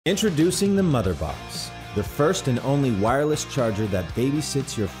Introducing the MotherBox, the first and only wireless charger that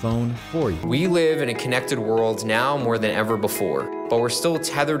babysits your phone for you. We live in a connected world now more than ever before, but we're still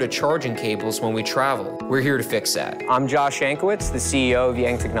tethered to charging cables when we travel. We're here to fix that. I'm Josh Yankowitz, the CEO of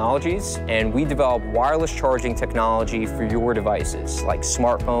Yank Technologies, and we develop wireless charging technology for your devices, like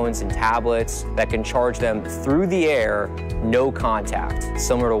smartphones and tablets that can charge them through the air, no contact,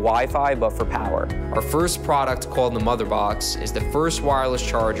 similar to Wi-Fi, but for power. Our first product, called the MotherBox, is the first wireless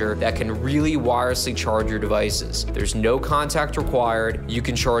charger that can really wirelessly charge your devices. There's no contact required. You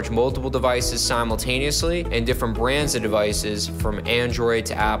can charge multiple devices simultaneously and different brands of devices from Android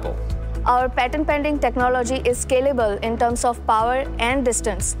to Apple. Our patent-pending technology is scalable in terms of power and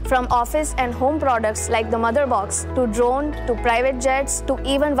distance, from office and home products like the MotherBox to drone to private jets to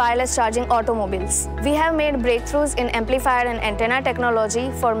even wireless charging automobiles. We have made breakthroughs in amplifier and antenna technology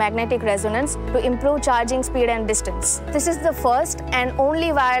for magnetic resonance to improve charging speed and distance. This is the first and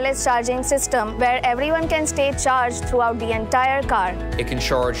only wireless charging system where everyone can stay charged throughout the entire car. It can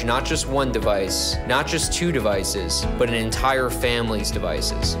charge not just one device, not just two devices, but an entire family's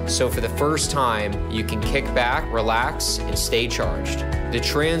devices. So for the first time, you can kick back, relax, and stay charged. The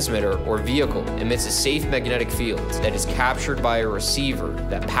transmitter, or vehicle, emits a safe magnetic field that is captured by a receiver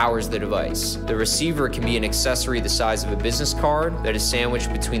that powers the device. The receiver can be an accessory the size of a business card that is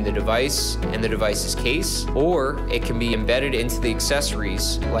sandwiched between the device and the device's case, or it can be embedded into the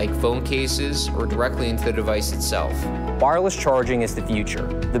accessories like phone cases or directly into the device itself. Wireless charging is the future,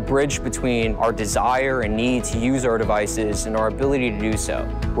 the bridge between our desire and need to use our devices and our ability to do so.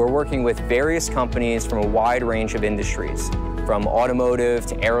 We're working with various companies from a wide range of industries, from automotive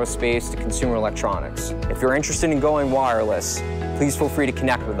to aerospace to consumer electronics. If you're interested in going wireless, please feel free to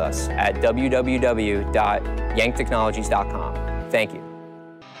connect with us at www.yanktechnologies.com. Thank you.